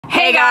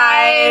Hey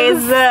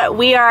guys!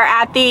 We are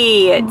at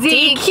the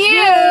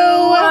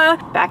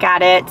DQ! Back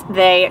at it.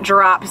 They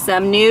dropped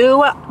some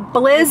new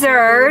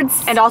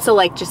blizzards and also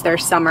like just their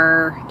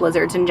summer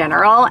blizzards in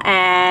general,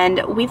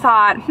 and we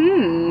thought,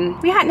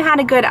 we hadn't had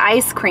a good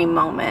ice cream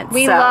moment.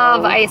 We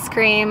love ice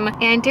cream,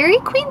 and Dairy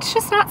Queen's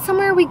just not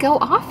somewhere we go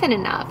often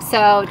enough.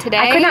 So today,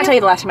 I could not tell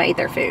you the last time I ate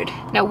their food.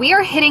 No, we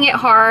are hitting it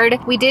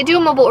hard. We did do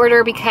a mobile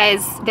order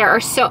because there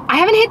are I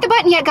haven't hit the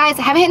button yet, guys.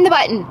 I haven't hit the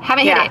button.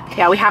 Haven't hit it.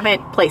 Yeah, we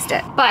haven't placed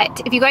it.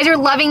 But if you guys are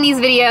loving these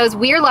videos,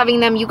 we are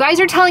loving them. You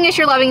guys are telling us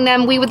you're loving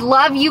them. We would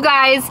love you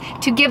guys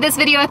to give this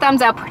video a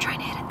thumbs up. We're trying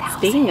to hit 1,000.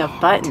 Speaking of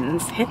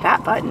buttons, hit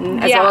that button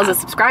as well as a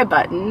subscribe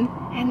button.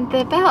 And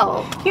the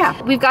bell. Yeah.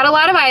 We've got a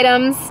lot of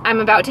items. I'm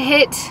about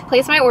to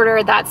place my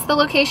order. That's the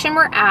location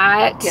we're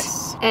at.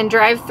 Yes. And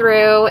drive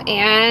through,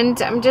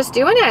 and I'm just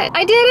doing it.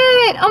 I did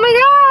it! Oh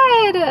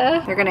my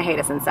God! They're gonna hate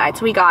us inside.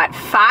 So we got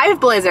 5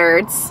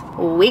 blizzards.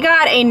 We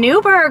got a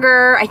new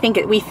burger.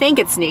 We think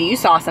it's new. You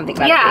saw something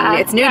about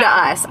it. It's new to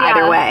us,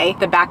 either way.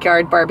 The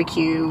backyard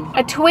barbecue.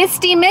 A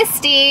twisty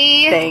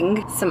misty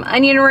thing. Some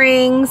onion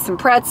rings, some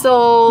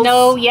pretzels.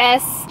 No,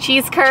 yes.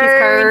 Cheese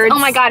curds. Oh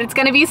my God, it's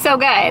gonna be so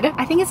good.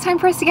 I think it's time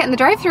for us to get in the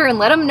drive-thru and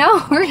let them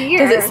know we're here.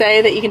 Does it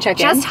say that you can check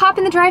in? Just hop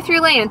in the drive-thru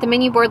lane. The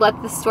menu board lets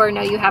the store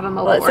know you have a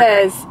mobile order.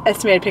 It says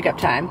estimated pickup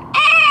time.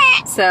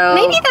 So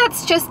maybe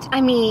that's just,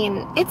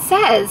 it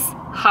says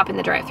hop in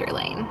the drive-thru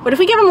lane. What if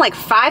we give them like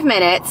 5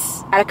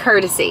 minutes out of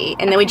courtesy,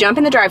 and then we jump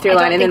in the drive-thru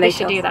line, and then they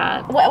should do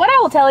that. What I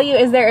will tell you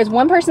is there is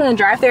one person in the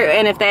drive-thru,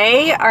 and if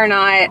they are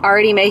not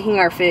already making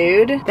our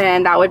food,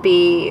 then that would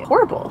be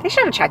horrible. They should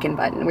have a check-in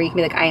button where you can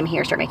be like, I am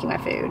here, start making my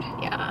food.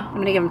 Yeah. I'm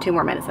gonna give them 2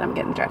 more minutes, and I'm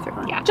getting the drive-thru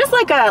line. Yeah. Just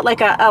like a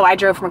oh, I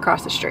drove from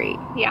across the street.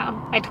 Yeah.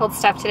 I told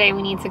Steph today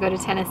we need to go to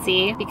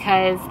Tennessee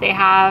because they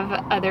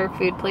have other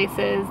food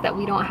places that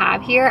we don't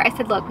have here. I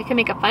said, look, we can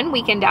make a fun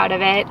weekend out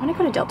of it. I'm gonna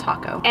go to Del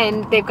Taco.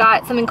 And they've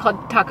got something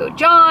called Taco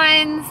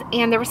John's,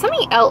 and there was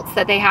something else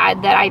that they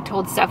had that I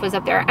told Steph was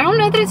up there. I don't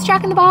know that it's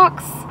Jack in the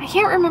Box. I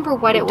can't remember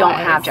what it was. We don't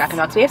have Jack in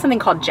the Box. We have something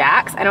called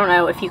Jack's. I don't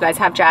know if you guys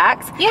have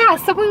Jack's. Yeah,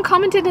 someone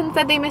commented and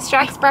said they miss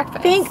Jack's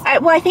breakfast.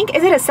 I think,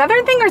 is it a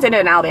Southern thing or is it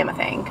an Alabama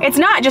thing? It's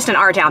not just an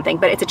our town thing,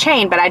 but it's a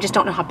chain, but I just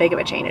don't know how big of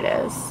a chain it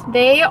is.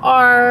 They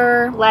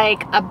are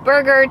like a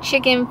burger,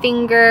 chicken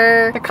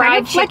finger,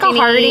 fried chicken, like a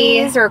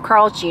Hardee's or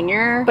Carl's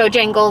Jr.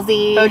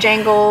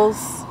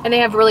 Bojangles. And they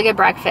have really good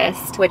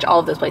breakfast. Which all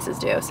of those places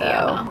do,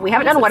 so. We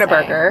haven't done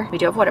Whataburger. We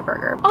do have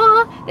Whataburger.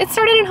 Aw, it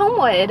started in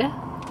Homewood.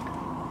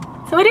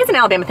 So it is an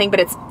Alabama thing, but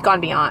it's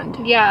gone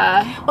beyond.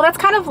 Yeah. Well, that's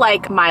kind of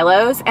like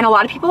Milo's, and a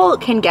lot of people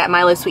can get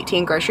Milo's sweet tea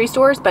in grocery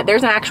stores, but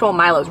there's an actual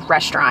Milo's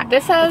restaurant.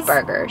 This has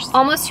burgers.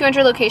 Almost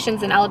 200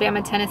 locations in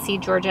Alabama, Tennessee,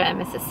 Georgia, and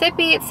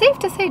Mississippi. It's safe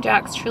to say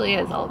Jack's truly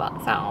is all about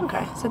the South.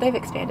 Okay, so they've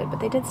expanded,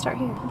 but they did start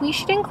here. We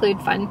should include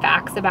fun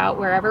facts about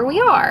wherever we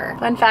are.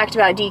 Fun fact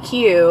about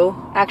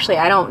DQ, actually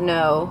I don't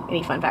know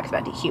any fun facts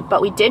about DQ, but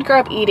we did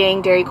grow up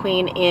eating Dairy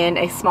Queen in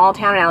a small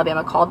town in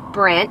Alabama called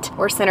Brent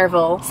or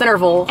Centerville.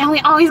 And we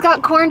always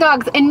got corn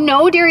dogs, and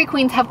no Dairy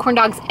Queens have corn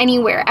dogs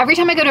anywhere. Every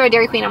time I go to a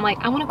Dairy Queen, I'm like,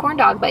 I want a corn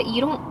dog, but you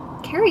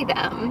don't carry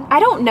them. I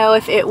don't know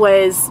if it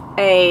was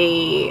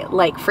a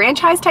like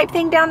franchise type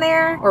thing down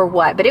there or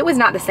what, but it was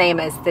not the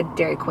same as the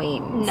Dairy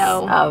Queens.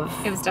 No,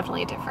 it was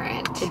definitely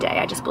different. Today,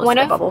 I just blew One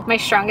a of bubble. My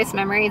strongest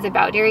memories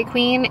about Dairy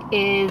Queen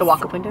is the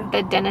walk-up window,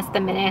 the Dennis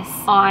the Menace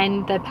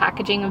on the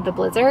packaging of the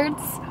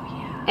blizzards.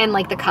 And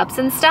like the cups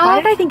and stuff.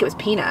 Why did I think it was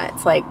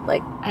Peanuts? Like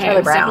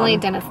Charlie Brown. Definitely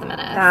Dennis the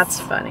Menace. That's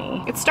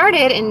funny. It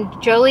started in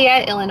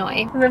Joliet,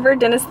 Illinois. Remember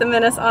Dennis the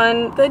Menace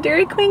on the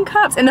Dairy Queen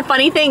cups? And the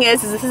funny thing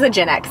is this is a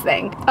Gen X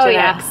thing. Oh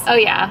yeah. Oh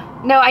yeah.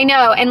 No, I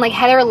know. And like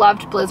Heather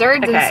loved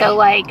blizzards, and so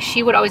like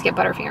she would always get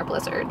Butterfinger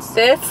blizzards.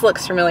 This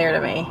looks familiar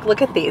to me.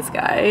 Look at these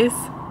guys.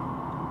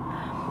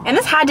 And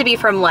this had to be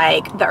from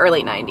like the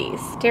early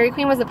 90s. Dairy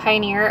Queen was a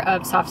pioneer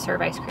of soft serve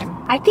ice cream.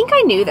 I think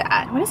I knew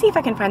that. I want to see if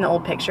I can find the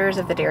old pictures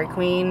of the Dairy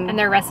Queen. And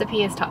their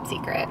recipe is top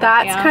secret.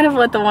 That's kind of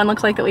what the one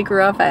looks like that we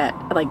grew up at,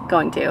 like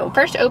going to.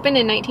 First opened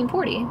in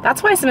 1940.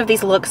 That's why some of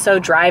these look so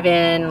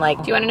drive-in, like.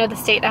 Do you want to know the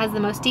state that has the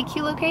most DQ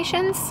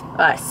locations?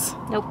 Us.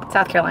 Nope.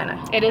 South Carolina.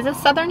 It is a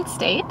southern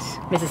state.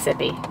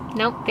 Mississippi.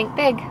 Nope, think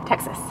big.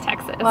 Texas.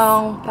 Texas.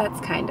 Well,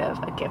 that's kind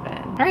of a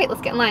given. All right,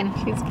 let's get in line.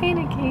 She's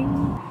panicking.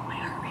 My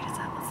heart rate is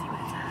up. Let's see what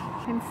it's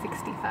at. I'm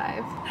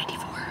 65.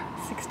 94.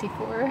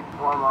 64.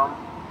 Hello,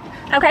 Mom.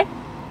 Okay.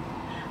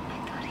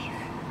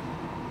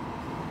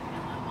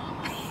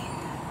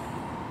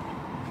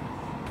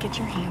 Get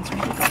your hands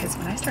ready, because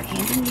when I start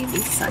handing you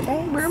these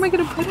sundaes, Where am I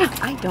gonna put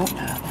it? I don't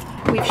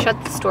know. We've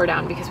shut the store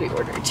down because we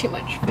ordered too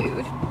much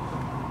food.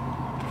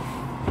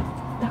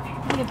 Okay.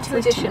 We have 2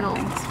 additional.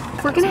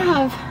 We're gonna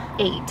have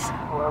 8.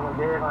 11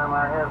 days on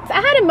my head.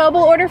 I had a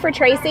mobile order for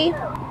Tracy.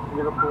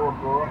 Get a pool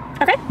floor.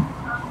 Okay.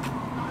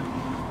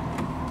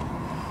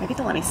 Maybe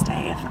they'll let me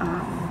stay if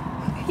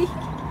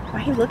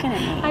why are you looking at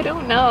me? I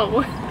don't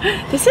know.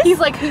 He's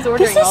like, who's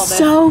ordering all this? This is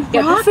so rocky.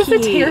 Yeah, this is a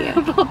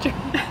terrible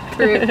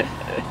drive-through.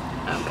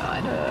 Oh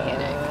God.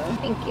 Panic.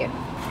 Thank you.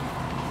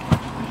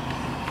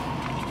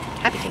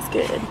 Happy tastes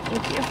good.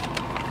 Thank you.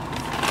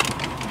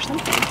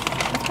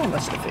 something. That's probably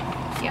most of the food.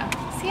 Yeah.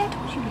 See, I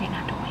told you we didn't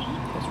have to wait.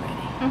 It was ready.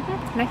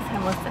 Next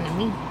time, listen to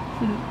me.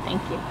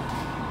 Thank you.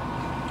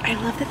 I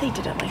love that they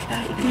did it like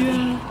that.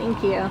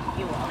 Thank you.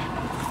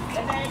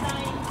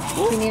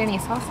 Do you need any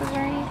sauces or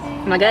anything?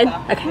 Am I good?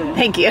 Okay.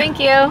 Thank you. Thank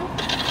you.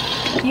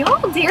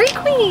 Y'all, Dairy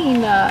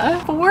Queen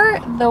for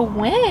the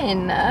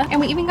win. And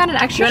we even got an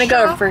extra You want to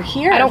go over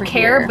here? I don't over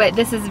care, here? but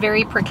this is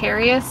very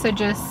precarious, so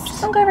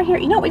just Don't go over here.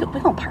 You know, we're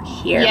going to park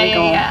here.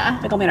 Yeah.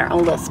 We're going to be in our own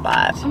little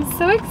spot. I'm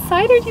so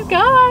excited, you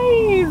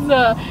guys.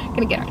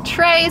 Gonna get our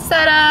tray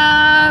set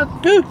up.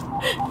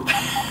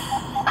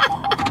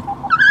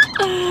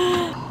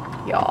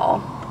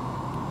 Y'all,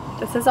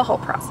 this is a whole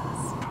process.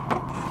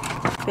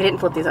 They didn't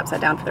flip these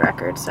upside down for the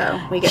record, so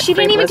we get She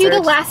free didn't even do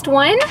the blizzards. last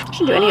one?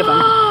 She didn't do any of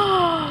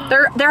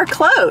them. They're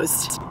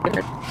closed.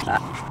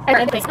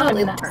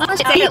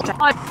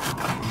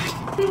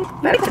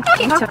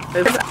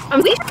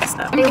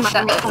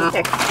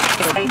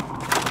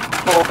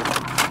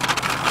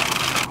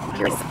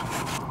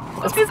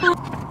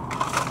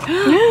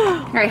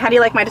 All right, how do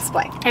you like my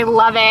display? I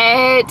love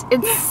it.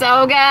 It's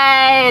so good.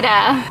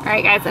 All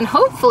right, guys, and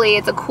hopefully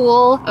it's a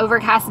cool,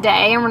 overcast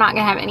day and we're not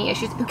gonna have any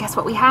issues. Ooh, guess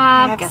what we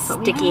have? I have Guess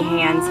what sticky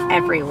hands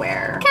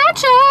everywhere.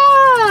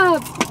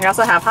 Ketchup. We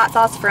also have hot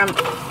sauce from,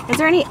 is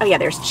there any? Oh yeah,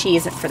 there's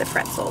cheese for the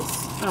pretzels.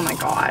 Oh my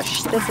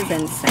gosh, this is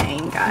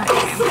insane, guys.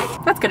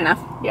 That's good enough.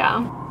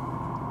 Yeah.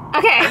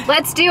 Okay,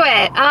 let's do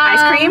it.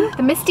 Ice cream?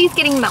 The Misty's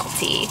getting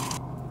melty.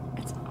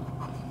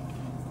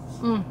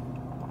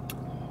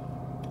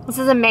 This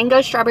is a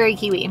mango strawberry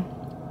kiwi.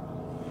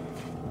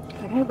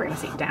 I'm gonna bring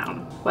this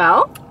down.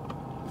 Well,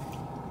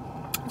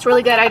 It's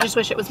really good. I just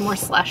wish it was more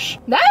slush.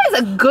 That is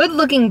a good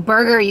looking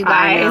burger, you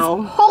I guys.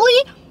 know.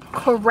 Holy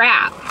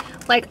crap.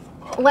 Like,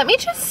 let me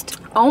just,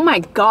 oh my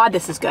God,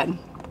 this is good.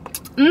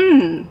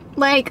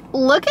 like,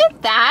 look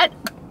at that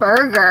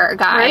burger,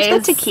 guys.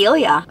 Where's the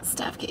tequila?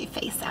 Steph, get your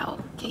face out.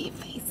 Get your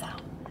face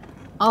out.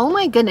 Oh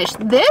my goodness.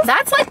 This,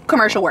 That's like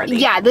commercial worthy.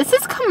 yeah, this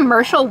is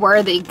commercial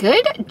worthy.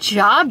 Good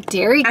job,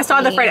 Dairy Queen. I saw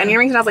the fried onion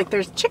rings and I was like,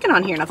 there's chicken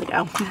on here. And I was like,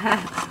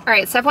 oh. All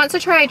right, Steph wants to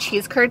try a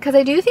cheese curd because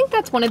I do think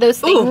that's one of those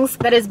things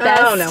that is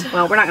best, Oh no,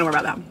 well, we're not gonna worry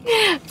about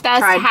that.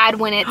 best Tried. had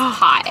when it's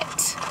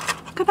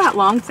hot. Look at that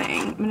long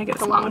thing. I'm gonna get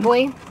The long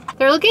boy.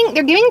 They're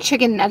giving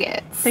chicken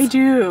nuggets. They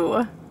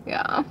do.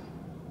 Yeah.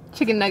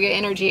 Chicken nugget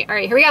energy. All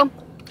right, here we go.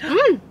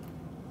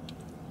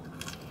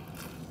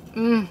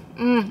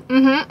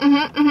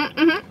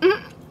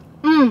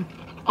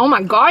 Oh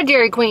my God,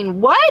 Dairy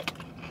Queen. What?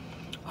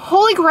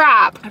 Holy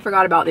crap. I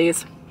forgot about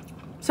these.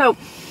 So,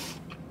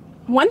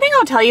 one thing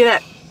I'll tell you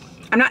that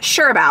I'm not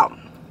sure about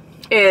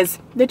is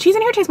the cheese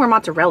in here tastes more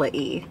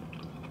mozzarella-y.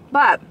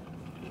 But,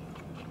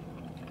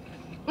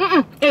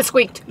 It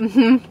squeaked.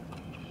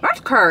 that's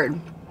curd.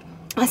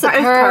 That's That a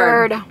is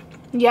curd.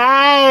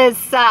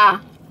 Yes.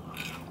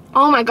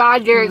 Oh my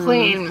God, Dairy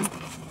Queen.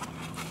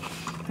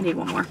 I need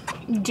one more.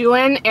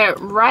 Doing it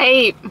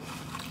right.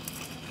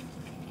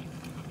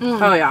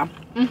 Oh yeah.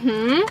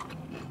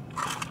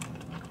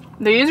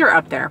 These are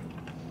up there.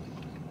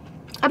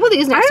 I put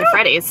these next to don't-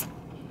 Freddy's.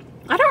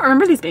 I don't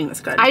remember these being this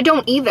good. I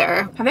don't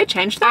either. Have they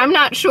changed them? I'm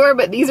not sure,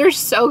 but these are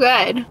so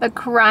good. The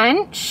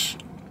crunch.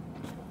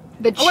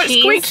 The cheese. Oh, it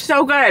squeaked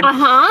so good.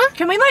 Uh-huh.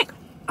 Can we like,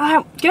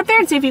 get up there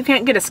and see if you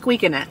can't get a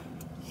squeak in it?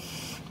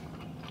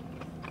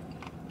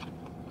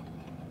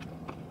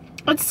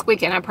 It's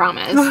squeaking, I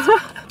promise.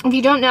 If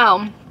you don't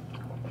know,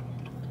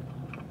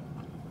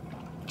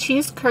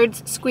 cheese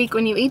curds squeak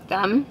when you eat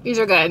them. These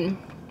are good.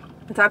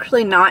 It's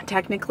actually not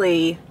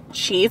technically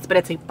cheese, but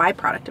it's a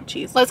byproduct of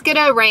cheese. Let's get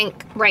a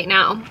rank right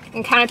now.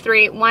 And count of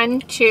 3. 1,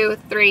 2,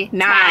 3, 10.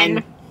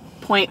 9.59.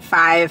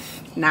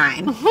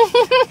 I don't want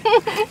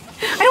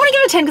to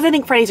give it a 10 because I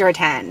think Freddy's are a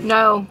 10.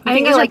 No, I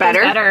think these I are like these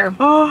better? better.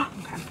 Oh,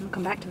 okay. We'll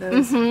come back to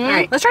those. All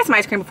right, let's try some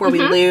ice cream before we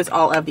lose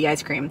all of the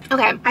ice cream.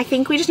 Okay. I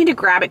think we just need to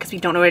grab it because we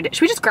don't know what it is.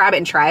 Should we just grab it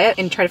and try it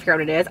and try to figure out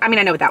what it is? I mean,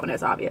 I know what that one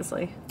is,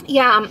 obviously.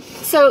 Yeah.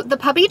 So the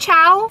puppy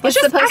chow is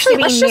supposed to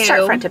be let's new. just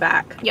start front to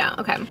back. Yeah.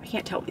 Okay. I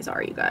can't tell what these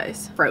are, you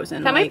guys.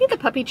 Frozen. That might be the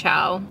puppy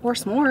chow. or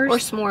s'mores. Or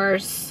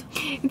s'mores.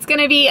 It's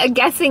gonna be a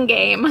guessing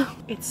game.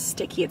 It's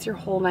sticky. It's your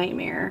whole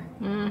nightmare.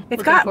 It's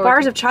looking got forward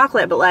bars to- of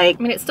chocolate, but like,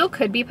 I mean, it still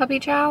could be puppy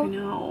chow.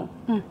 no.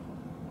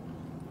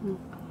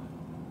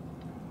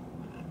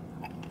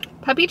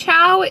 Puppy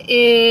chow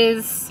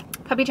is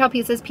puppy chow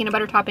pieces, peanut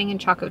butter topping, and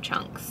choco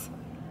chunks.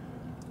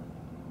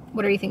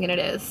 What are you thinking it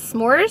is?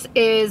 S'mores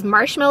is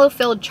marshmallow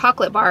filled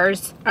chocolate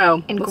bars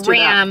Oh, and let's do that.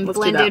 graham Let's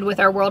do blended that. with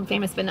our world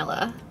famous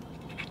vanilla.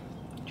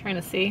 Trying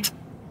to see.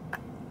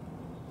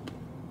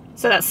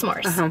 So that's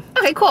s'mores.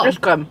 Okay, cool. It's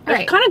good. All It's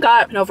right. kind of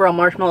got an overall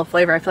marshmallow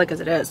flavor, I feel like, as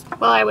it is.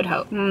 Well, I would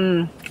hope.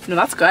 No,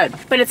 that's good.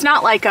 But it's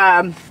not like,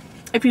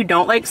 if you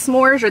don't like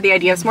s'mores or the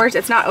idea of s'mores,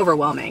 it's not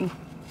overwhelming.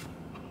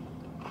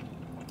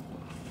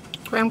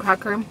 Graham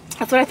cracker.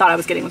 That's what I thought I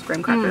was getting with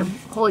graham cracker.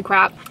 Holy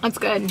crap. That's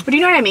good. But do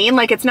you know what I mean?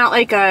 Like, it's not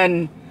like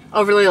an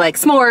overly like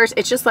s'mores.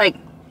 It's just like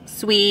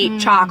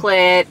sweet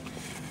chocolate,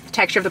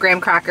 texture of the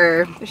graham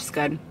cracker. It's just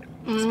good.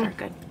 It's very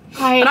good.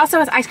 But also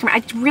as ice cream,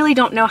 I really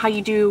don't know how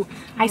you do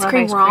ice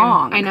cream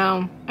wrong. I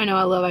know. I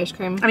love ice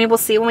cream. I mean, we'll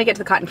see when we get to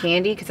the cotton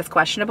candy because it's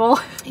questionable.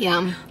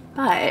 Yeah.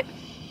 But.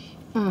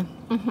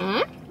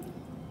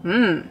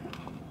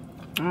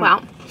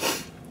 Wow.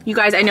 You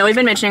guys, I know we've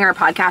been mentioning our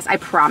podcast. I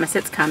promise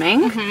it's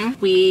coming.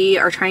 We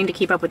are trying to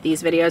keep up with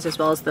these videos as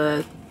well as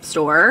the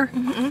store.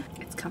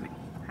 It's coming.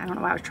 I don't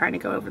know why I was trying to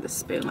go over the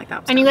spoon like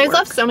that. And you guys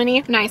left so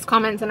many nice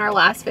comments in our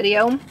last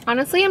video.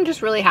 Honestly, I'm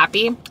just really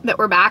happy that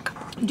we're back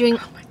doing.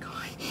 Oh my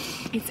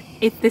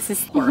god, this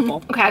is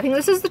horrible. Okay, I think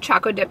this is the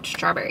choco dipped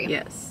strawberry.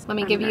 Yes. Let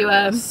me give you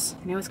a. I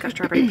know it's got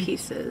strawberry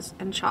pieces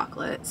and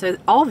chocolate. So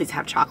all of these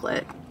have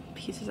chocolate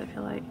pieces, I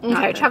feel like.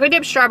 Okay, choco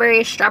dipped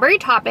strawberry, strawberry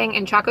topping,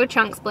 and choco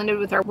chunks blended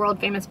with our world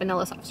famous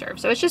vanilla soft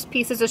serve. So it's just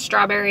pieces of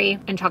strawberry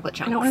and chocolate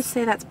chunks. I don't want to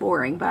say that's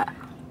boring, but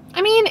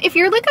I mean, if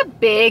you're like a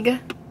big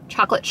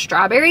chocolate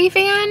strawberry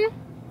fan,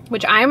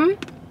 which I'm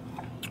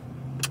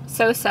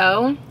so.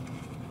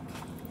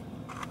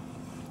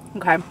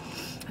 Okay. I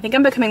think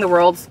I'm becoming the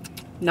world's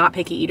not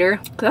picky eater.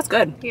 Cause that's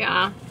good.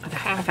 Yeah.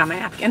 Okay. I found my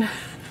napkin.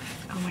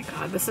 Oh my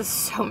god, this is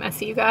so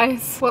messy, you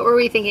guys. What were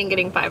we thinking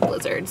getting 5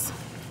 blizzards?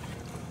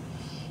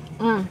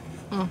 No,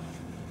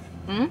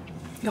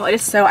 it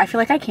is so, I feel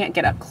like I can't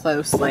get up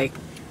close, like.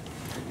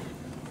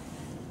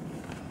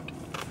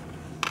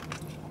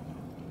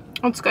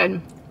 It's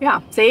good.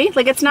 Yeah. See?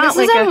 Like it's not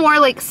This like is a more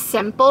like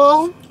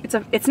simple. it's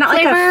not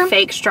flavor. like a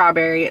fake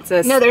strawberry. It's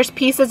a No, there's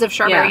pieces of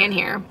strawberry Yeah. in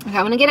here. Okay,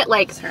 I'm gonna get it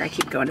like Sorry, I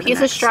keep going to the piece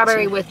of next.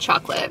 strawberry with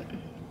chocolate.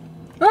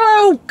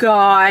 Oh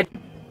god.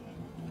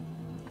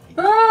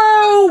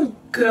 Oh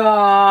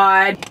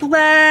god.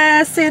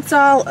 Bless, it's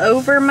all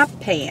over my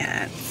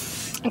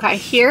pants. Okay,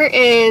 here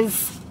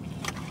is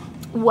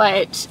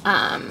what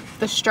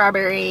the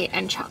strawberry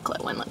and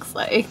chocolate one looks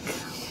like.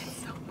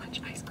 So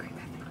much ice cream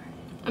everywhere.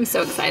 I'm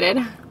so excited.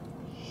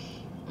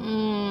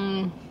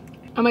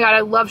 Oh my god, I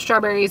love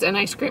strawberries and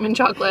ice cream and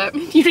chocolate.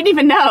 You didn't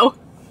even know.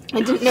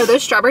 I didn't know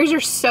those strawberries are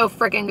so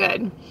freaking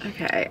good.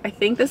 Okay, I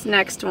think this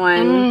next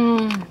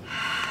one,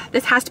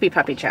 this has to be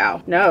Puppy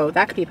Chow. No,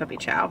 that could be Puppy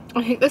Chow.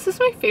 I think this is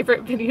my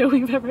favorite video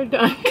we've ever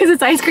done. Because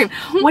it's ice cream.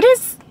 What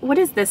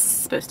is this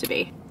supposed to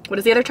be? What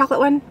is the other chocolate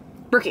one?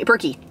 Brookie.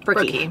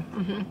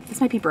 This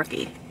might be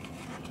Brookie.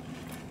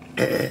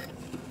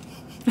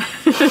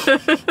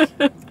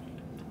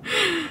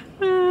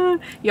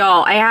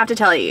 Y'all, I have to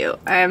tell you,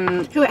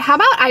 How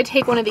about I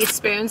take one of these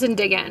spoons and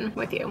dig in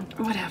with you?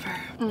 whatever.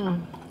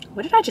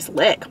 What did I just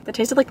lick? That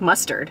tasted like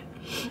mustard.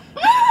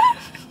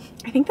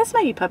 I think this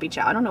might be Puppy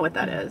Chow. I don't know what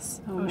that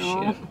is. Oh,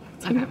 no. shoot.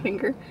 It's on my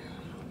finger.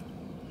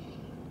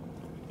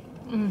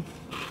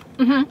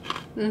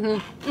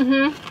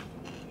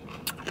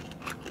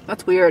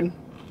 That's weird.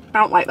 I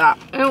don't like that.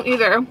 I don't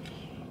either.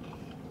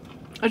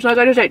 It's like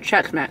I just ate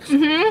Chex Mix.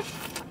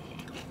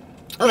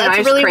 Oh, that's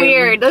ice really cream.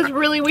 weird. That's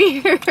really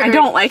weird. I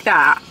don't like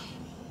that.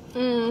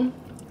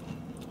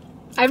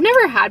 I've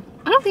never had,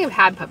 I don't think I've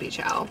had Puppy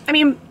Chow. I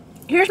mean,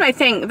 here's my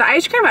thing. The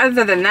ice cream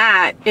other than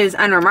that is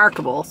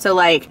unremarkable. So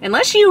like,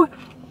 unless you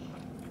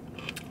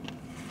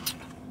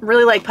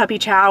really like Puppy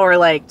Chow or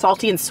like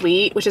salty and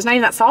sweet, which is not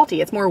even that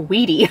salty, it's more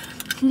weedy.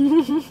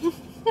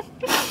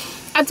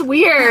 That's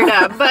weird,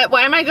 but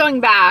why am I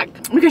going back?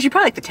 Because you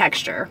probably like the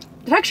texture.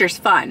 The texture's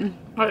fun.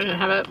 I didn't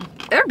have it.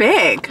 They're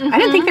big. I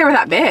didn't think they were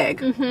that big.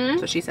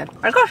 That's what she said.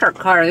 I gotta start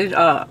cutting these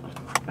up.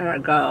 I gotta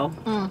go.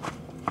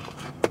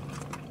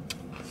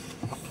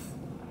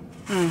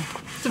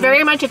 It's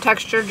very much a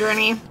texture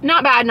journey.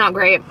 Not bad, not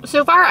great.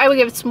 So far, I would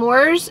give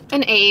s'mores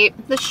an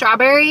 8. The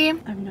strawberry,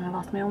 Oh no, I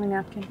lost my only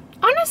napkin.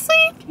 honestly,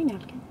 Give me a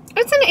napkin.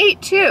 it's an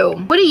 8 too.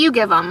 What do you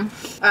give them?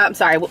 I'm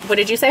sorry, what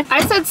did you say?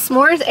 I said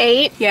s'mores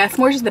 8. Yeah,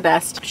 s'mores is the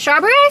best.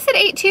 Strawberry, I said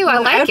 8 too. I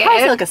would like probably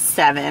say it. like a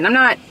 7.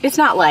 It's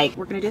not like,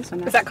 we're gonna do this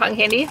one now. Is that cotton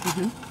candy?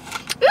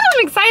 Ooh,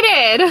 I'm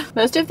excited.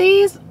 Most of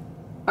these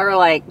are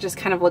like, just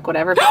kind of look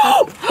whatever.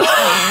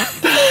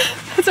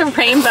 It's a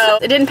rainbow.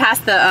 It didn't pass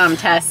the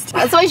test.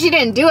 That's why she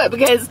didn't do it,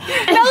 because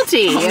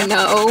Melty. oh,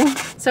 no.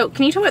 So,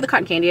 can you tell me what the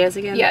cotton candy is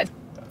again? Yeah.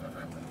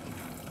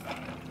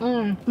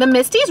 The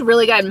Misty's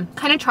really good.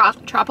 Kind of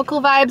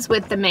tropical vibes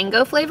with the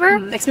mango flavor.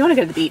 Makes me want to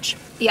go to the beach.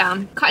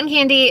 Yeah. Cotton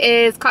candy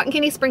is cotton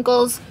candy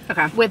sprinkles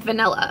Okay. with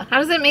vanilla. How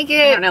does it make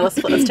it? I don't know, let's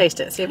taste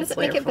it, see if How it's does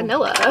it make it flavorful.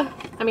 vanilla?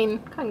 I mean,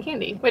 cotton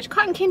candy. Which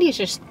cotton candy is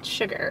just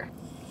sugar.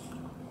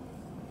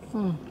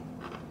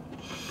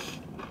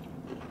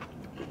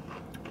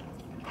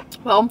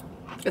 Well,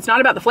 it's not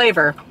about the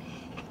flavor,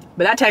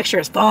 but that texture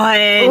is fun.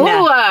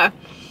 Ooh,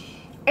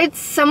 it's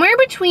somewhere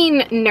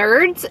between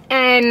Nerds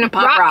and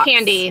Pop rock Rocks.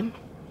 candy.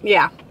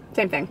 Yeah,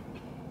 same thing.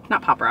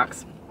 Not Pop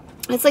Rocks.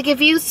 It's like if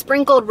you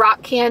sprinkled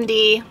rock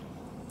candy.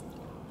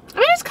 I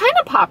mean, it's kind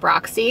of Pop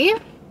Roxy.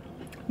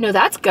 No,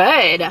 that's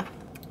good.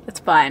 It's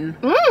fun.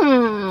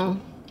 Mmm.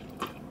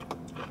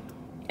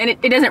 And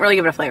it doesn't really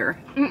give it a flavor.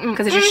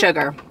 Because it's just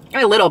sugar.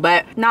 A little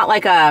bit. Not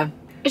like a,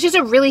 It's just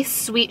a really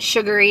sweet,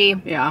 sugary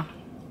yeah.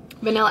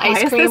 vanilla Why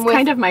ice is cream this with.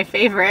 kind of my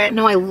favorite?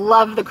 No, I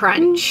love the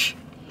crunch.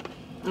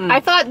 I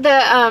thought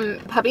the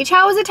Puppy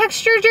Chow was a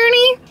texture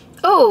journey.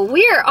 Oh,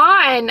 we are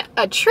on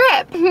a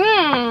trip.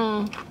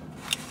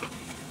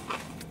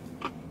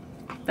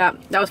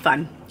 That was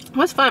fun. It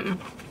was fun.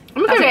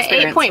 I'm gonna give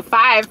it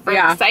 8.5 for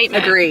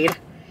excitement. Agreed.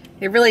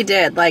 It really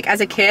did. Like, as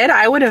a kid,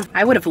 I would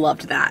have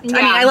loved that. Yeah.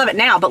 I mean, I love it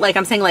now, but like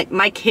I'm saying, like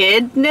my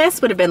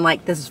kidness would have been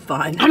like, this is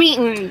fun. I'm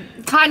eating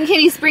cotton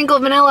candy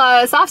sprinkled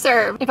vanilla soft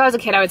serve. If I was a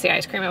kid, I would say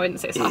ice cream. I wouldn't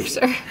say soft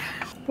serve.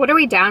 What are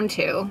we down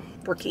to?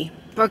 Brookie.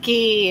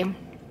 Brookie.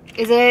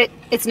 Is it?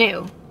 It's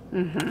new.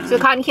 Mm-hmm. So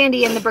cotton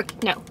candy and the Brookie.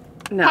 No.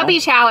 Puppy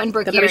Chow and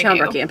Brookie. The Puppy Chow and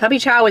Brookie. And Puppy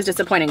Chow was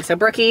disappointing. So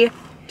Brookie,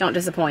 don't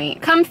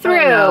disappoint. Come through.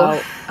 Oh,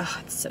 no.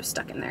 Oh, it's so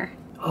stuck in there.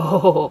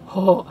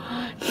 Oh.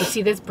 You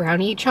see this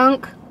brownie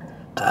chunk?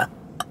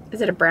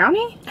 Is it a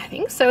brownie? I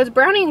think so. It's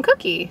brownie and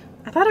cookie.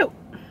 I thought it...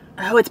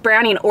 Oh, it's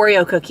brownie and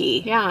Oreo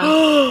cookie. Yeah.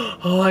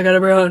 Oh, I got a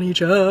brownie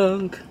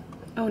chunk.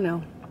 Oh,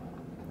 no.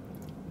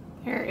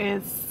 There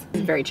is...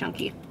 It's very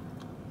chunky.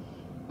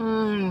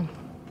 Mmm.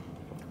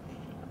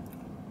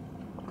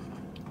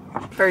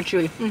 Very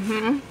chewy.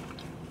 Mm-hmm.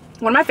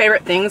 One of my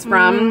favorite things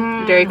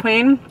from Dairy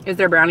Queen is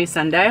their brownie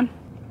sundae.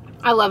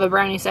 I love a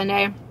brownie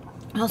sundae.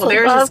 I also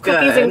theirs love is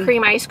cookies good. and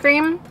cream ice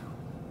cream.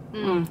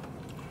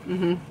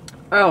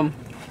 Oh.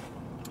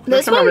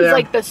 This one's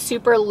like the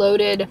super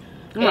loaded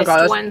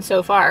one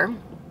so far.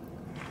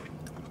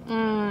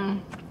 Okay.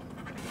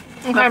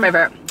 That's my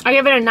favorite. I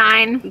give it a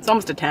 9. It's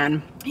almost a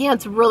 10. Yeah,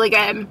 it's really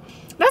good.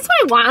 That's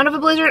what I want out of a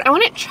Blizzard. I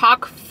want it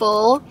chock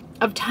full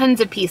of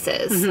tons of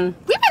pieces. We've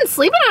been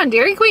sleeping on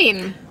Dairy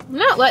Queen. I'm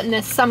not letting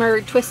this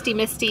summer twisty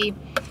misty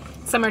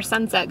summer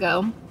sunset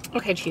go.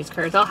 Okay, cheese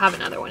curds. I'll have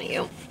another one of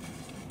you.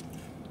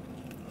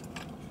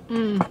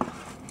 Do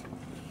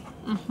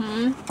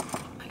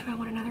I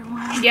want another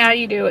one? Yeah,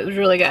 you do. It was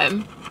really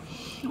good.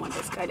 I want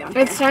this guy down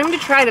here. It's time to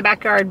try the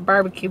Backyard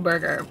Barbecue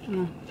Burger.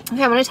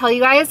 Okay, I'm going to tell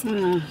you guys.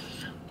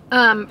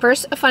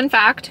 First, a fun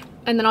fact,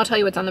 and then I'll tell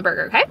you what's on the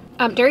burger, okay?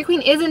 Dairy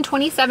Queen is in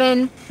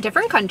 27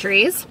 different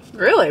countries.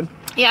 Really?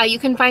 Yeah, you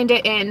can find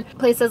it in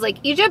places like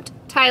Egypt,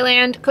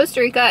 Thailand,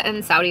 Costa Rica,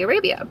 and Saudi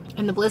Arabia.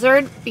 And the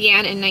Blizzard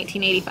began in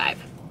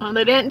 1985. Well,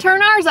 they didn't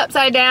turn ours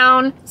upside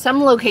down.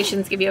 Some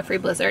locations give you a free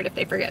Blizzard if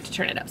they forget to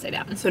turn it upside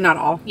down. So not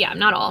all? Yeah,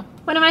 not all.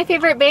 One of my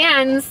favorite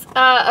bands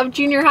of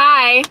junior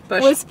high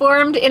was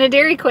formed in a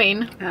Dairy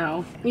Queen.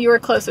 Oh. You were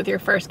close with your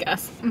first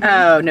guess.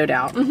 Oh, no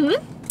doubt.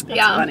 That's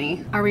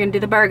funny. Are we gonna do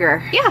the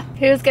burger? Yeah.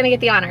 Who's gonna get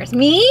the honors?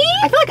 Me?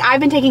 I feel like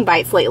I've been taking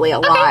bites lately a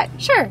lot.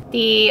 Sure.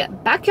 The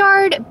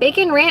Backyard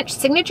Bacon Ranch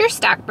Signature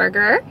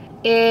Stackburger.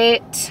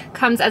 It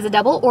comes as a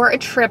double or a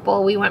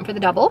triple. We went for the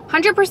double.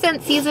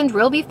 100% seasoned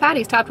real beef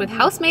patties topped with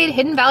house-made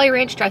Hidden Valley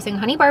Ranch dressing,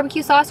 honey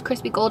barbecue sauce,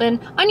 crispy golden,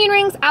 onion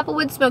rings,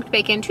 applewood smoked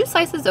bacon, 2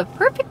 slices of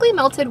perfectly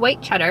melted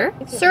white cheddar,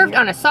 served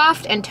on a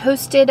soft and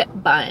toasted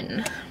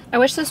bun. I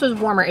wish this was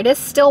warmer. It is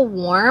still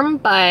warm,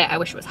 but I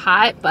wish it was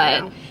hot,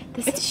 but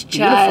this is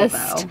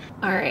just...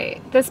 All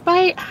right. This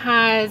bite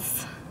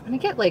has... I'm gonna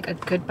get like a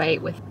good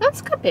bite with...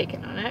 That's good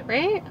bacon on it,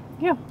 right?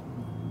 Yeah.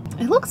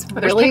 It looks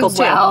there's really pickles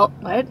well... too.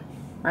 What?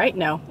 Right?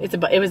 No, it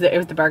was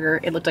the burger.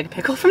 It looked like a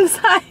pickle from the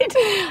side.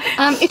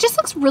 It just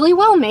looks really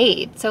well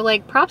made. So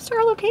like props to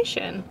our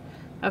location.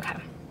 Okay.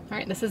 All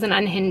right. This is an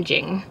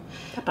unhinging.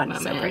 That bun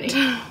is so pretty.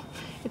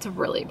 It's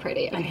really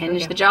pretty.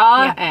 Unhinge the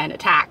jaw and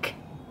attack.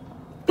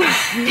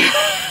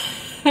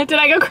 Did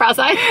I go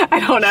cross-eyed? I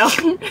don't know.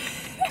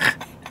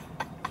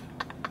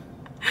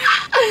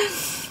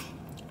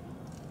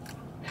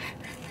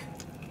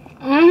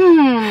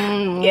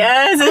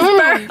 Yes,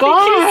 it's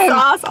barbecue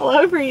sauce all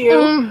over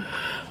you.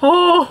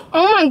 Oh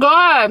my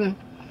god.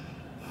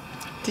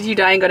 Did you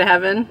die and go to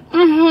heaven?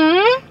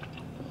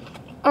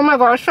 Oh my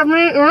gosh,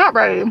 Stefanie, you're not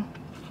ready.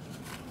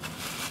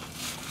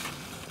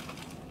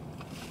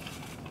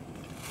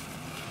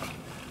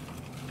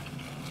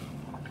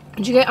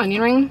 Did you get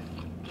onion ring?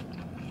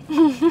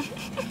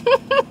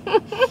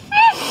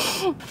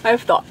 I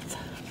have thoughts.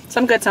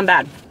 Some good, some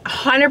bad.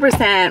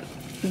 100%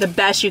 the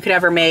best you could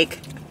ever make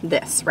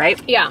this,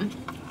 right? Yeah.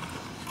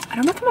 I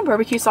don't know if I'm a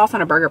barbecue sauce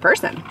on a burger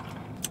person.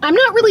 I'm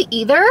not really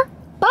either,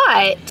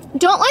 but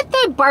don't let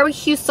the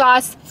barbecue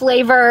sauce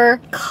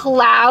flavor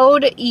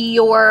cloud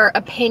your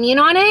opinion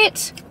on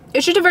it.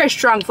 It's just a very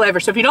strong flavor,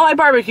 so if you don't like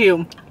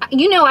barbecue...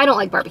 You know I don't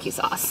like barbecue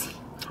sauce.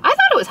 I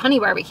thought it was honey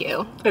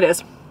barbecue. It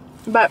is,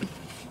 but...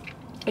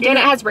 And it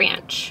has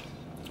ranch.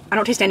 I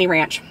don't taste any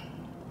ranch.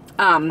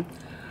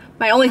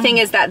 My only thing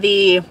is that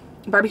the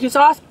barbecue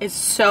sauce is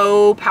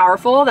so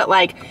powerful that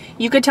like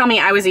you could tell me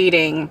I was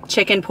eating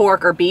chicken,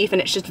 pork, or beef,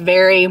 and it's just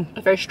very,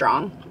 very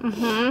strong.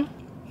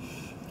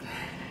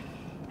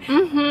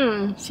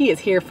 She is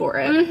here for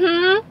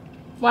it.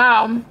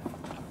 Wow.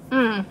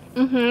 I'm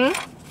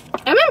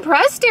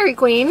impressed, Dairy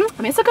Queen.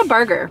 I mean, it's a good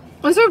burger.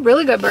 It's a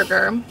really good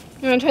burger.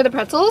 You want to try the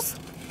pretzels?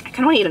 I kind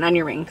of want to eat an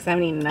onion ring because I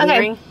haven't eaten an onion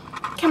ring.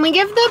 Can we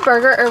give the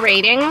burger a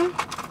rating?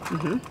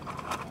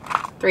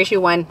 3,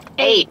 2, 1,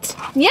 8.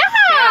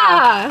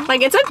 Yeah.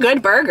 Like, it's a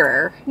good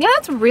burger. Yeah,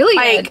 it's really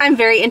good. I'm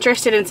very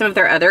interested in some of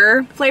their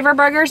other flavor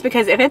burgers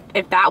because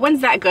if that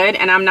one's that good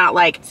and I'm not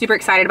like super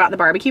excited about the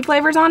barbecue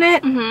flavors on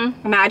it,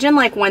 imagine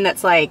like one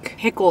that's like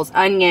pickles,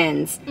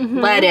 onions,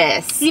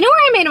 lettuce. You know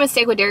where I made a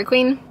mistake with Dairy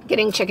Queen?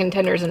 Getting chicken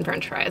tenders and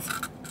french fries.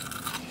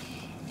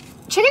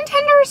 chicken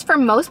tenders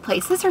from most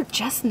places are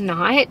just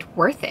not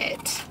worth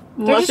it.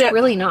 They're just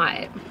really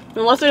not.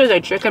 Unless it is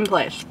a chicken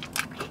place.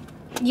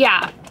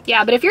 Yeah.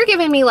 Yeah, but if you're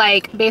giving me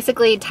like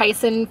basically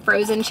Tyson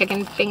frozen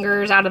chicken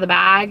fingers out of the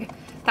bag,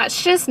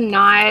 that's just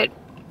not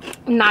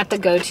the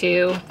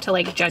go-to to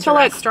like judge a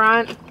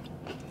restaurant.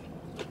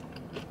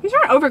 These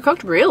aren't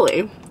overcooked,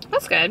 really.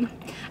 That's good.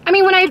 I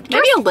mean, when I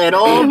maybe a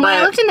little, when but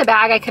I looked in the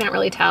bag, I couldn't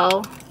really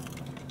tell.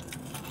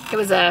 It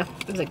was a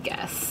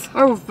guess.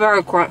 They're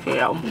very crunchy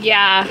though.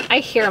 Yeah, I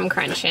hear them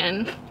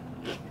crunching.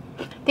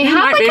 They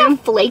have like a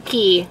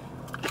flaky.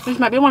 This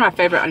might be one of my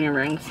favorite onion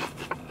rings.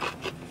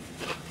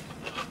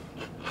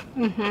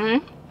 They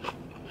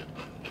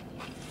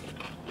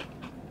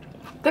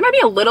might be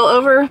a little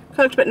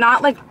overcooked, but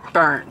not like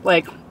burnt.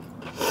 Like,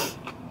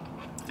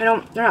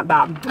 they're not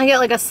bad. I get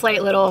like a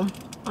slight little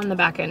on the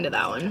back end of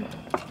that one.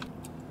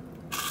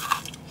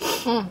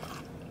 Oh,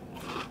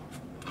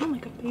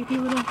 like a baby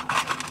little.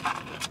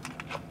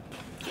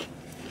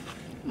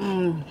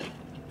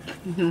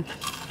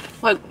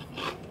 Like,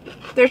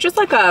 there's just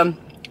like a,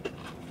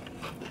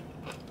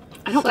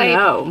 I don't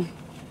know.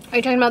 Are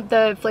you talking about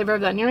the flavor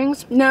of the onion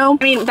rings? No.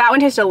 I mean, that one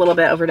tasted a little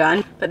bit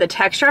overdone, but the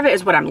texture of it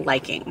is what I'm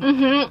liking.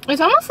 It's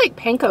almost like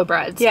panko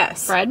breads.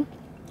 Yes. Bread.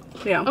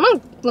 Yeah. I'm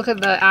gonna look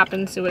at the app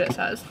and see what it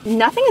says.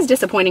 Nothing is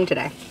disappointing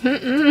today.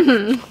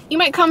 You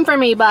might come for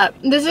me, but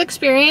this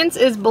experience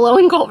is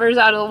blowing Culver's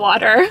out of the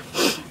water.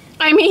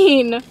 I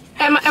mean,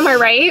 am I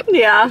right?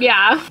 Yeah.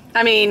 Yeah.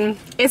 I mean,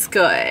 it's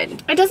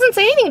good. It doesn't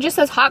say anything. It just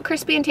says hot,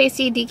 crispy, and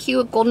tasty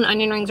DQ golden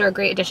onion rings are a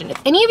great addition. If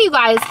any of you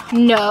guys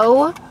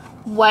know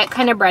what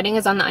kind of breading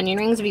is on the onion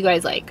rings, if you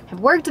guys like have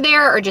worked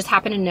there or just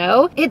happen to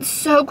know, it's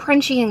so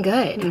crunchy and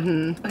good.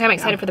 Okay, I'm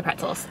excited for the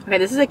pretzels. Okay,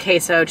 this is a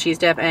queso cheese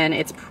dip, and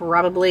it's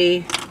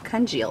probably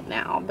congealed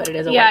now, but it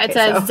is a yeah, white it's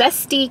queso. a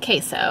zesty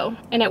queso,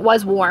 and it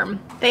was warm.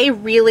 They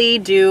really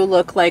do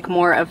look like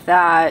more of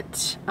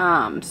that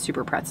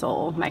super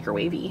pretzel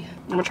microwavy.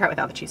 I'm gonna try it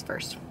without the cheese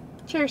first.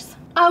 Cheers.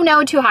 Oh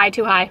no, too high,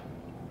 too high.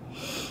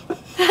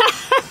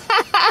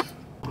 I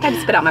had to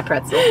spit out my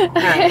pretzel. All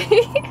right,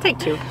 take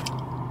two.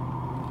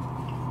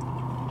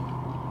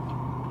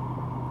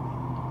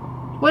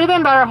 Would have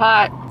been better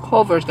hot.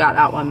 Culver's got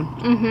that one.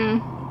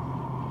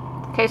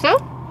 Queso?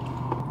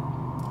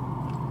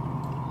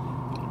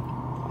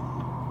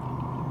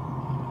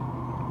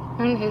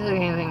 I didn't taste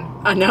like anything.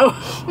 No.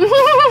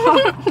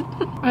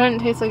 I didn't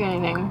taste like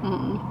anything.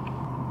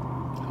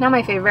 Not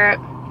my favorite.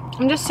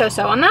 I'm just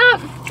so-so on that.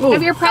 Ooh,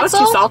 if your pretzel,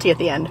 that was too salty at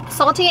the end.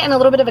 Salty and a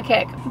little bit of a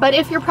kick. But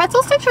if your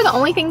pretzel sticks are the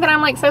only thing that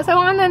I'm like so-so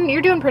on, then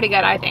you're doing pretty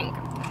good, I think.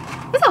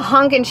 This is a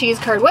honkin' cheese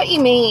curd. What you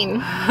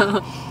mean?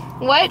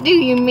 What do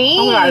you mean?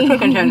 Oh my God,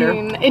 chicken tender.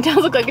 It does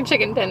look like a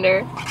chicken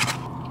tender.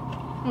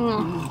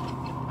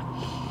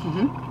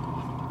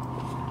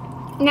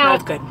 Now,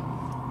 That's good.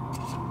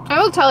 I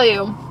will tell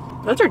you.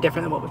 Those are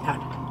different than what we've had.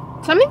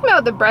 Something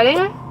about the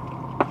breading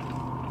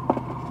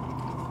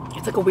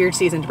It's like a weird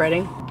seasoned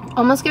breading.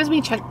 almost gives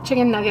me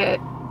chicken nugget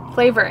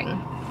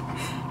flavoring.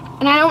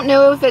 And I don't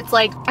know if it's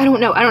like, I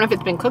don't know if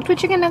it's been cooked with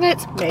chicken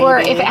nuggets. Maybe. Or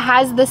if it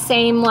has the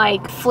same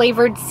like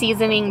flavored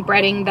seasoning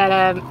breading that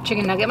a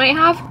chicken nugget might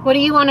have. What do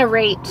you want to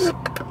rate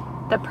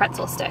the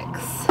pretzel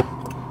sticks?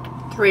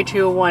 3,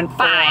 2, 1, 4.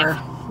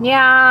 5.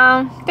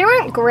 Yeah, they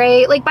weren't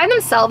great. Like by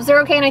themselves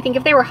they're okay, and I think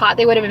if they were hot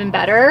they would have been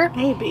better.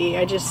 Maybe,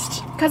 I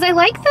just... Because I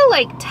like the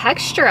like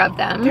texture of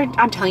them.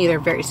 I'm telling you, they're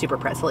very super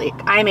pretzel-y.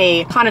 I'm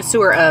a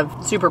connoisseur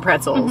of super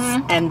pretzels,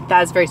 and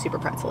that's very super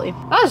pretzel-y.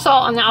 That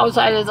salt on the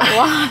outside is a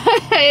lot.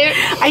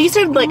 I used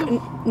to like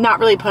not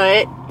really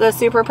put the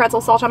super pretzel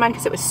salt on mine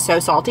because it was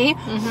so salty.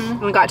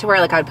 And we got to where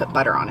like I would put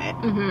butter on it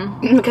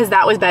because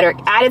that was better.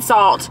 It added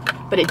salt,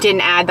 but it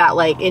didn't add that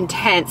like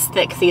intense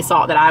thick sea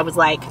salt that I was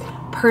like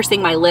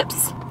pursing my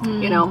lips.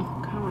 You know,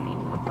 I kind of want to eat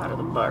more out of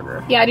the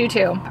burger. Yeah, I do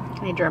too.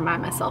 I need to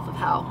remind myself of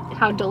how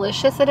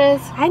Delicious it is.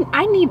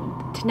 I need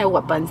to know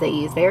what buns they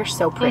use. They are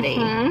so pretty.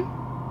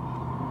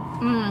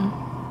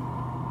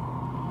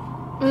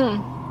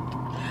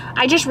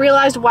 I just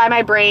realized why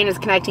my brain is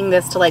connecting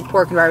this to like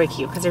pork and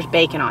barbecue because there's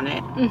bacon on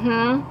it.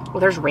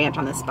 Well, there's ranch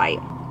on this bite.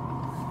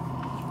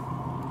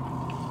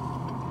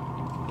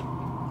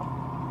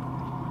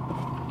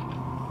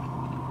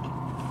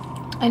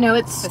 I know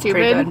it's That's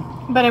pretty stupid, good.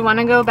 but I want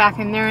to go back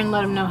in there and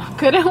let them know how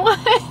good it was.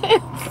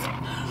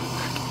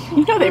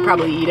 You know they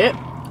probably eat it.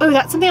 Oh,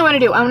 that's something I want to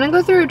do. I want to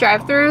go through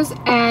drive-thrus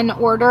and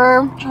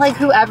order, like,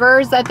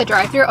 whoever's at the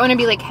drive-thru. I want to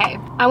be like, hey,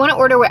 I want to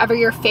order whatever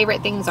your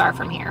favorite things are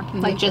from here.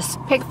 Like,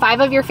 just pick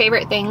 5 of your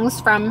favorite things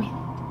from,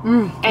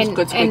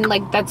 and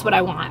like, that's what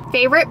I want.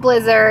 Favorite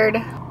Blizzard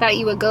that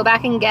you would go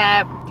back and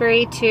get.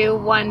 3, 2,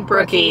 1,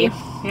 Brookie.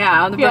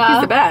 Yeah, the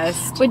Brookie's the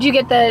best. Would you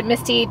get the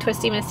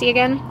Twisty Misty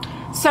again?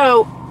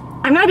 So,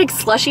 I'm not a big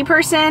slushy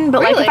person,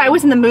 but like Really? if I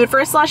was in the mood for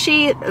a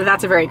slushy,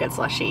 that's a very good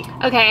slushy.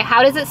 Okay,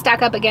 how does it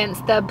stack up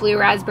against the Blue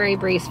Raspberry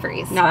Breeze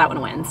Freeze? No, that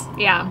one wins.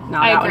 Yeah, No,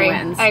 I that agree.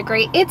 one wins. I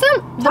agree. It's a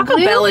Taco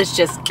Bell is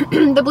just,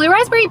 the Blue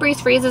Raspberry Breeze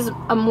Freeze is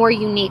a more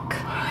unique.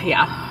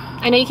 yeah.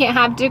 I know you can't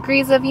have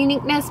degrees of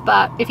uniqueness,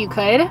 but if you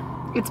could,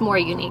 It's more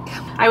unique.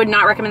 I would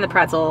not recommend the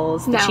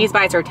pretzels. The No. cheese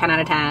bites are 10 out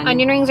of 10.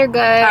 Onion rings are good.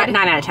 9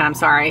 out of 10, I'm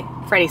sorry.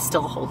 Freddy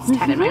still holds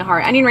 10 in my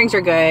heart. Onion rings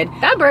are good.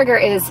 That burger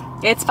is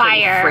It's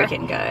fire.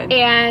 freaking good.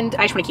 And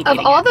I just want to keep of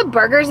eating all it. the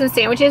burgers and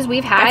sandwiches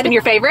we've had, That's been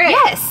your favorite?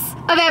 yes,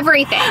 of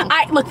everything.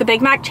 Look, the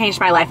Big Mac changed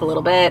my life a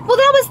little bit. Well,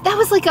 that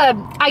was like a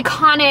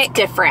iconic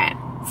Different.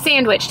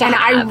 sandwich to And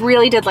have. I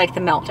really did like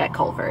the melt at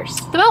Culver's.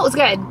 The melt was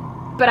good,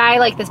 but I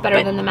like this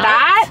better than the melt.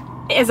 That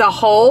is a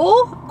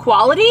whole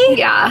quality.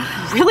 Yeah.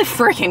 Really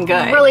freaking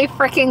good. Really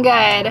freaking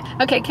good.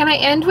 Okay, can I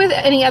end with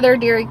any other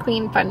Dairy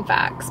Queen fun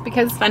facts?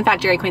 Because Fun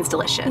fact, Dairy Queen's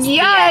delicious.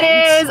 yeah, The it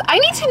end. is. I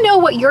need to know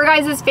what your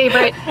guys'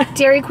 favorite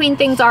Dairy Queen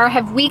things are.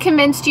 Have we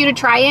convinced you to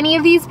try any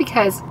of these?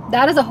 Because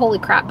that is a holy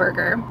crap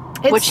burger.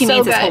 It's What she so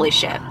means is good. holy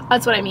shit.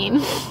 That's what I mean.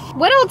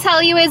 What I'll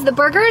tell you is the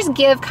burgers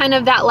give kind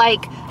of that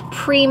like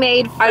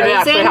pre-made I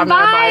actually frozen have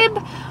that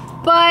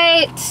vibe,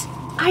 but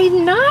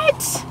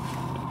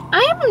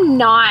I'm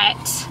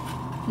not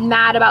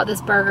mad about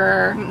this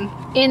burger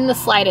in the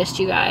slightest,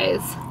 you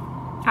guys.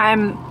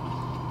 I'm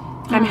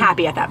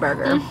happy at that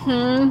burger.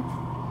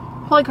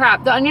 Holy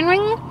crap, the onion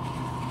ring,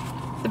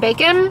 the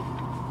bacon,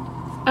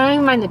 I don't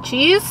even mind the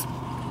cheese.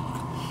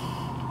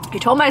 I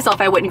told myself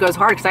I wouldn't go as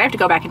hard because I have to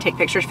go back and take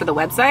pictures for the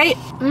website,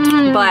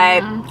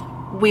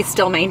 but we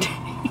still maintained.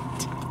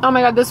 Oh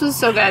my god, this was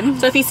so good.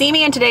 So if you see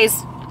me in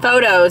today's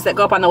photos that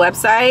go up on the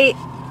website,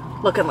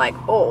 looking like,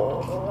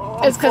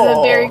 It's because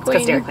of Dairy it's 'cause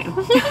Queen. Dairy Queen.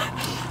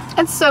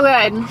 It's so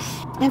good.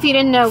 If you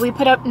didn't know, we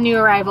put up new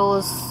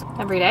arrivals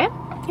every day.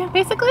 Yeah,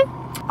 basically.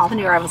 All the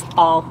new arrivals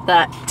all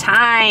the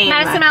time.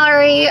 Madison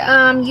Mallory,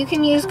 you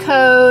can use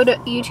code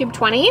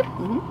YouTube20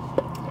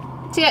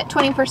 to get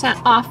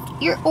 20% off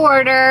your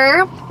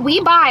order. We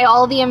buy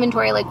all the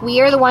inventory. Like,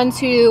 we are the ones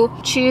who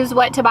choose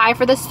what to buy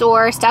for the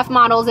store. Steph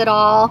models it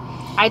all.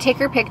 I take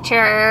her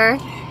picture.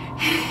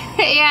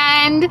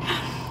 and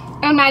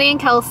Maddie and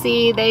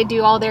Kelsey, they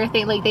do all their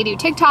thing. Like, they do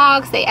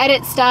TikToks, they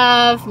edit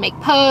stuff, make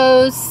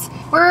posts.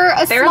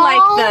 They're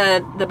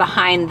like the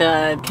behind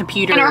the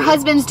computer. And our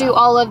husbands do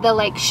all of the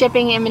like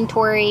shipping,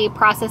 inventory,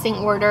 processing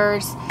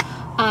orders.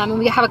 And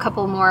we have a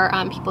couple more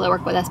people that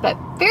work with us, but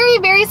very,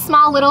 very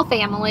small little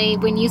family.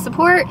 When you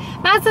support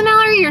Madison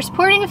Mallory, you're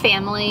supporting a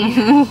family.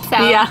 So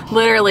Yeah,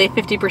 literally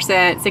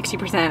 50%,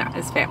 60%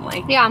 is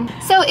family. yeah.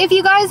 So if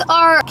you guys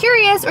are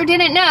curious or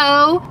didn't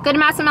know, go to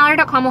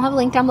madisonmallory.com. We'll have a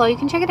link down below. You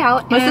can check it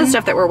out. Most of the And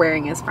stuff that we're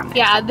wearing is from there.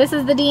 yeah, this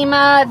is the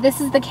Dima. This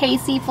is the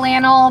Casey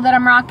flannel that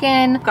I'm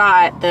rocking.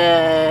 Got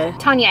the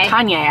Tanya.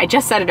 I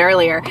just said it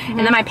earlier. And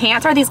then my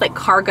pants are these like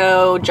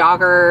cargo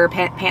jogger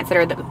pants that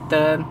are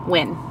the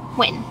Win.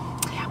 Win.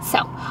 So,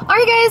 all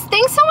right, guys,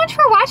 thanks so much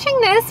for watching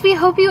this. We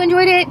hope you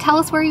enjoyed it. Tell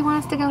us where you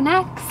want us to go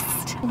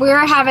next. We're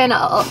having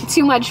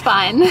too much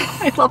fun.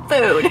 I love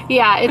food.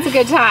 Yeah, it's a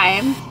good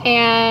time.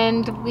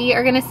 And we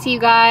are going to see you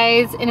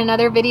guys in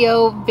another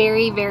video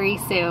very, very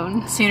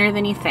soon. Sooner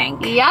than you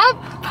think. Yep.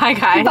 Bye,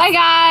 guys. Bye,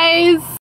 guys.